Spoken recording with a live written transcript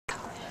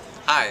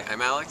Hi,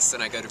 I'm Alex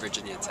and I go to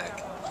Virginia Tech.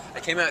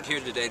 I came out here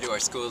today to our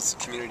school's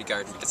community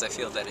garden because I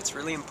feel that it's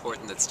really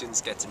important that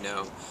students get to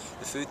know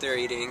the food they're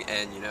eating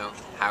and,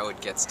 how it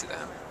gets to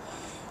them.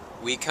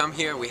 We come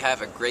here, we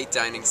have a great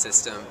dining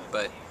system,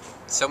 but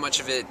so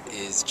much of it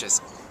is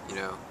just,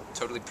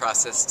 totally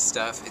processed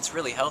stuff. It's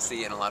really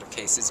healthy in a lot of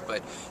cases,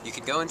 but you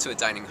can go into a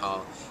dining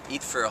hall,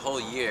 eat for a whole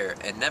year,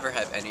 and never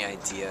have any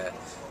idea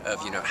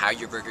of, how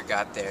your burger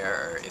got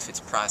there, or if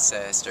it's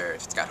processed, or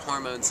if it's got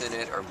hormones in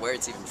it, or where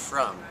it's even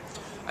from.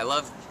 I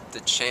love the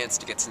chance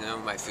to get to know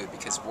my food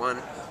because one,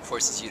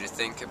 forces you to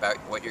think about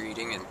what you're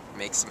eating and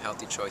make some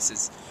healthy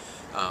choices.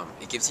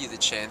 It gives you the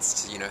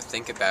chance to,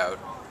 think about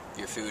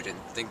your food and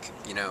think,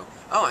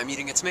 oh, I'm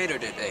eating a tomato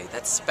today.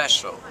 That's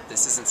special.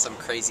 This isn't some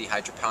crazy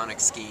hydroponic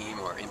scheme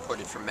or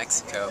imported from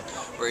Mexico.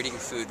 We're eating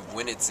food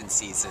when it's in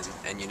season,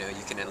 and you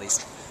can at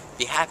least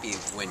be happy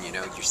when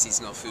your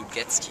seasonal food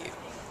gets to you.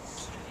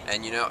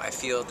 And I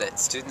feel that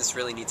students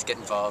really need to get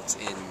involved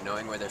in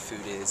knowing where their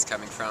food is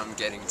coming from,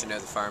 getting to know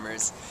the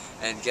farmers,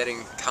 and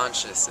getting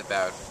conscious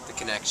about the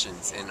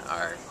connections in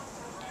our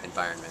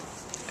environment.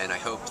 And I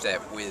hope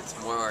that with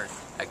more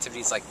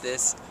activities like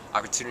this,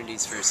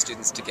 opportunities for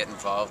students to get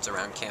involved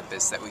around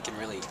campus, that we can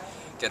really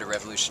get a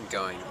revolution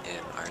going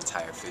in our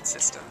entire food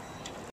system.